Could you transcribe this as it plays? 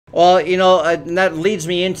Well, and that leads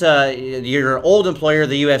me into your old employer,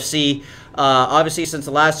 the UFC. Obviously, since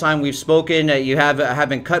the last time we've spoken, you have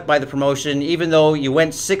been cut by the promotion, even though you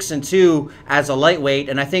went 6-2 as a lightweight.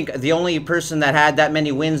 And I think the only person that had that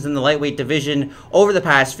many wins in the lightweight division over the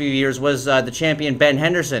past few years was the champion Ben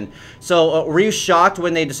Henderson. So, were you shocked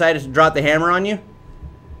when they decided to drop the hammer on you?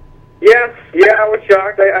 Yeah, I was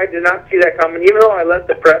shocked. I did not see that coming, even though I let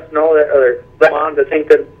the press know that, or let on to think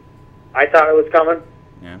that I thought it was coming.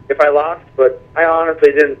 Yeah. If I lost, but I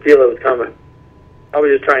honestly didn't feel it was coming. I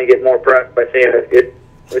was just trying to get more press by saying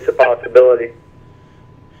it's a possibility.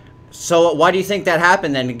 So why do you think that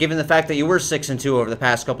happened then, given the fact that you were 6-2 over the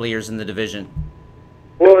past couple of years in the division?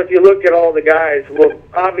 Well, if you look at all the guys, well,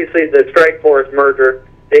 obviously the Strikeforce merger,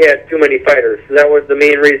 they had too many fighters. That was the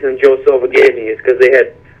main reason Joe Silva gave me, is because they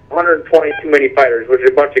had 120 too many fighters, which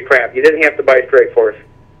is a bunch of crap. You didn't have to buy Strikeforce.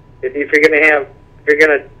 If you're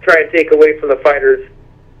going to try and take away from the fighters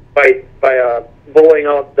by bullying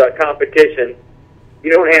out the competition,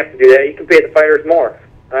 you don't have to do that. You can pay the fighters more.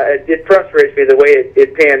 It frustrates me the way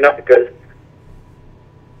it panned out, because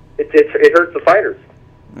it hurts the fighters.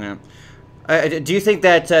 Yeah. Do you think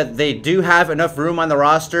that they do have enough room on the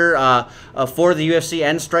roster for the UFC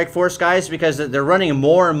and Strikeforce guys? Because they're running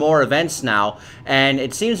more and more events now, and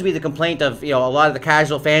it seems to be the complaint of a lot of the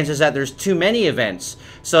casual fans is that there's too many events.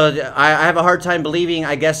 So I have a hard time believing,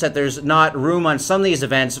 I guess, that there's not room on some of these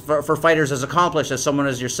events for fighters as accomplished as someone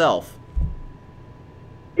as yourself.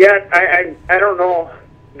 Yeah, I don't know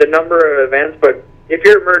the number of events, but if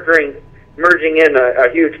you're merging in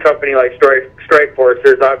a huge company like Strikeforce,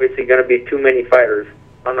 there's obviously going to be too many fighters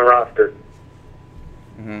on the roster.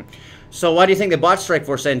 Mm-hmm. So why do you think they bought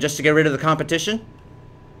Strikeforce then? Just to get rid of the competition?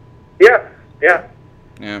 Yeah.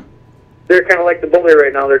 They're kind of like the bully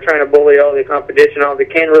right now. They're trying to bully all the competition out. They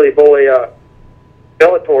can't really bully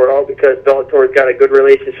Bellator at all, because Bellator's got a good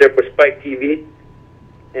relationship with Spike TV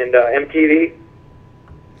and MTV.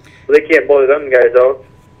 So they can't bully them guys out.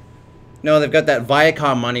 No, they've got that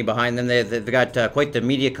Viacom money behind them. They've got quite the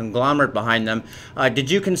media conglomerate behind them.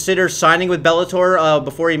 Did you consider signing with Bellator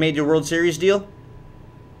before you made your World Series deal?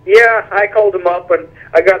 Yeah, I called them up, and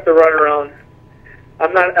I got the runaround.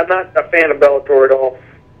 I'm not a fan of Bellator at all.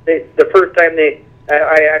 The first time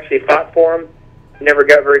I actually fought for them, never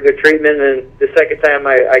got very good treatment, and the second time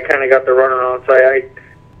I kind of got the runaround. So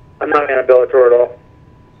I'm not a fan of Bellator at all.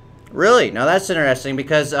 Really? Now that's interesting,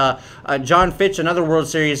 because John Fitch, another World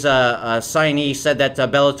Series signee, said that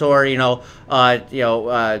Bellator,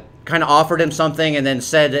 kind of offered him something and then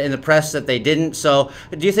said in the press that they didn't. So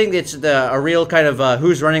do you think it's a real kind of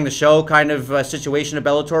who's running the show kind of situation at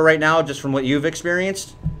Bellator right now, just from what you've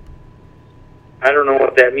experienced? I don't know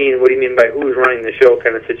what that means. What do you mean by who's running the show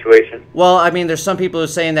kind of situation? Well, I mean, there's some people who are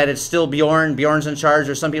saying that it's still Bjorn. Bjorn's in charge.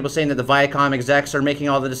 There's some people saying that the Viacom execs are making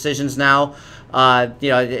all the decisions now.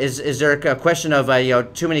 Is there a question of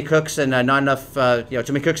too many cooks and not enough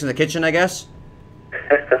too many cooks in the kitchen, I guess?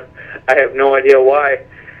 I have no idea why.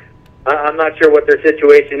 I'm not sure what their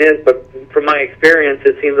situation is, but from my experience,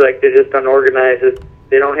 it seems like they're just unorganized.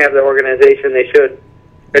 They don't have the organization they should,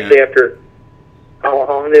 especially after how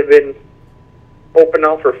long they've been open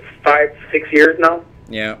now for 5-6 years now.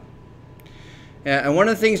 Yeah. Yeah, and one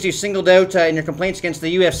of the things you singled out in your complaints against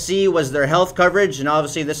the UFC was their health coverage, and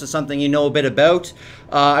obviously this is something you know a bit about.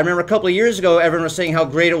 I remember a couple of years ago, everyone was saying how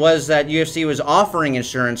great it was that UFC was offering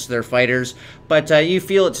insurance to their fighters, but you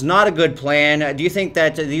feel it's not a good plan. Do you think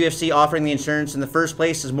that the UFC offering the insurance in the first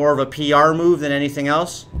place is more of a PR move than anything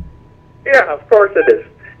else? Yeah, of course it is.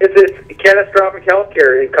 It's catastrophic health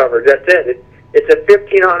care coverage. That's it. It's a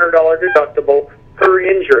 $1,500 deductible per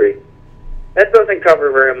injury. That doesn't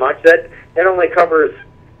cover very much. That only covers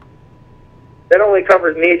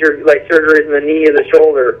major, like, surgeries in the knee or the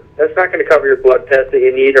shoulder. That's not going to cover your blood tests that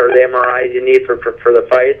you need or the MRIs you need for the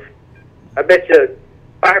fights. I bet you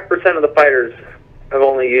 5% of the fighters have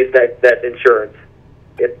only used that insurance,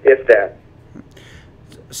 if that.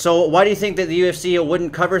 So why do you think that the UFC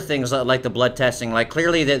wouldn't cover things like the blood testing? Like,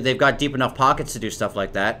 clearly they've got deep enough pockets to do stuff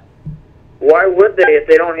like that. Why would they if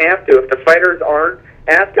they don't have to? If the fighters aren't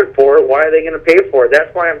asking for it, why are they going to pay for it?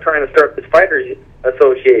 That's why I'm trying to start this Fighters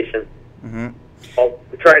Association. Mm-hmm. I'll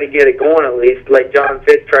try to get it going at least, like John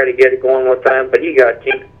Fitch tried to get it going one time, but they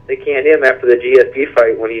canned him after the GSP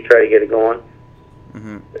fight when he tried to get it going.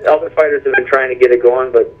 Mm-hmm. Other fighters have been trying to get it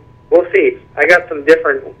going, but we'll see. I got some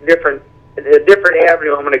different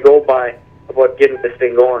avenue I'm going to go by about getting this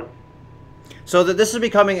thing going. So that this is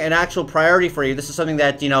becoming an actual priority for you. This is something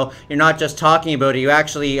that, you're not just talking about it. You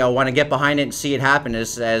actually want to get behind it and see it happen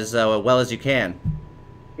as well as you can.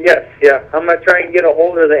 Yes, yeah. I'm going to try and get a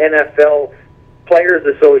hold of the NFL Players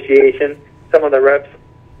Association, some of the reps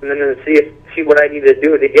and then to see what I need to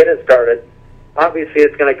do to get it started. Obviously,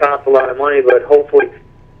 it's going to cost a lot of money, but hopefully,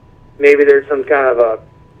 maybe there's some kind of a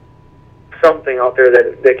something out there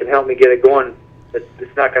that can help me get it going.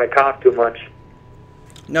 It's not going to cost too much.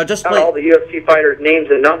 No, just not all the UFC fighters' names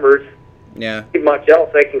and numbers. Yeah. Not much else.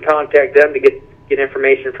 I can contact them to get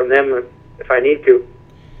information from them if I need to.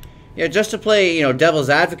 Yeah, just to play, devil's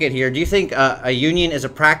advocate here, do you think a union is a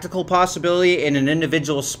practical possibility in an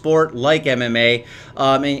individual sport like MMA?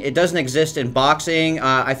 I mean, it doesn't exist in boxing.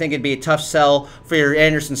 I think it'd be a tough sell for your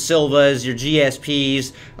Anderson Silvas, your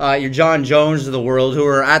GSPs, your John Jones of the world, who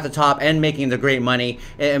are at the top and making the great money.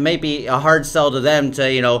 It may be a hard sell to them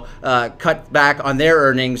to, cut back on their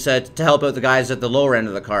earnings to help out the guys at the lower end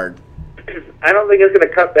of the card. I don't think it's going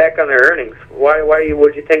to cut back on their earnings. Why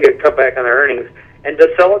would you think it'd cut back on their earnings? And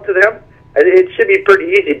to sell it to them, it should be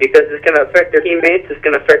pretty easy because it's going to affect their teammates. It's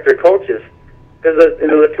going to affect their coaches. Because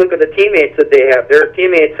let's look at the teammates that they have. Their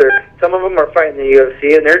teammates some of them are fighting the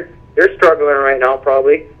UFC, and they're struggling right now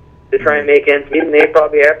probably to try and make ends meet. And they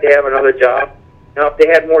probably have to have another job. Now, if they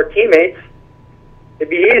had more teammates,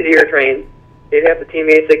 it'd be easier trained. They'd have the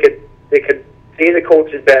teammates. They could see the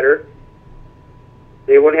coaches better.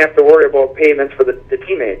 They wouldn't have to worry about payments for the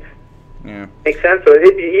teammates. Yeah. Makes sense. So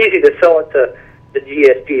it'd be easy to sell it to the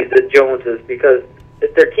GSPs, the Joneses, because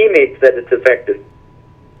it's their teammates that it's affected.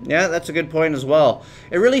 Yeah, that's a good point as well.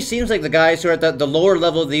 It really seems like the guys who are at the lower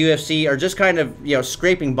level of the UFC are just kind of,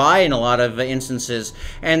 scraping by in a lot of instances.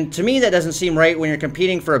 And to me, that doesn't seem right when you're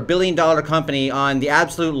competing for $1 billion company on the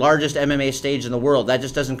absolute largest MMA stage in the world. That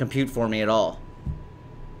just doesn't compute for me at all.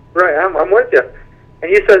 Right, I'm with you.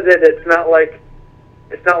 And you said that it's not like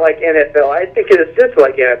NFL. I think it is just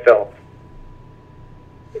like NFL.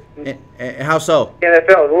 How so?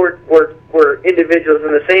 NFL, we're individuals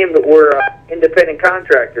in the same, but we're independent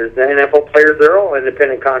contractors. The NFL players, they're all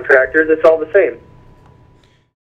independent contractors. It's all the same.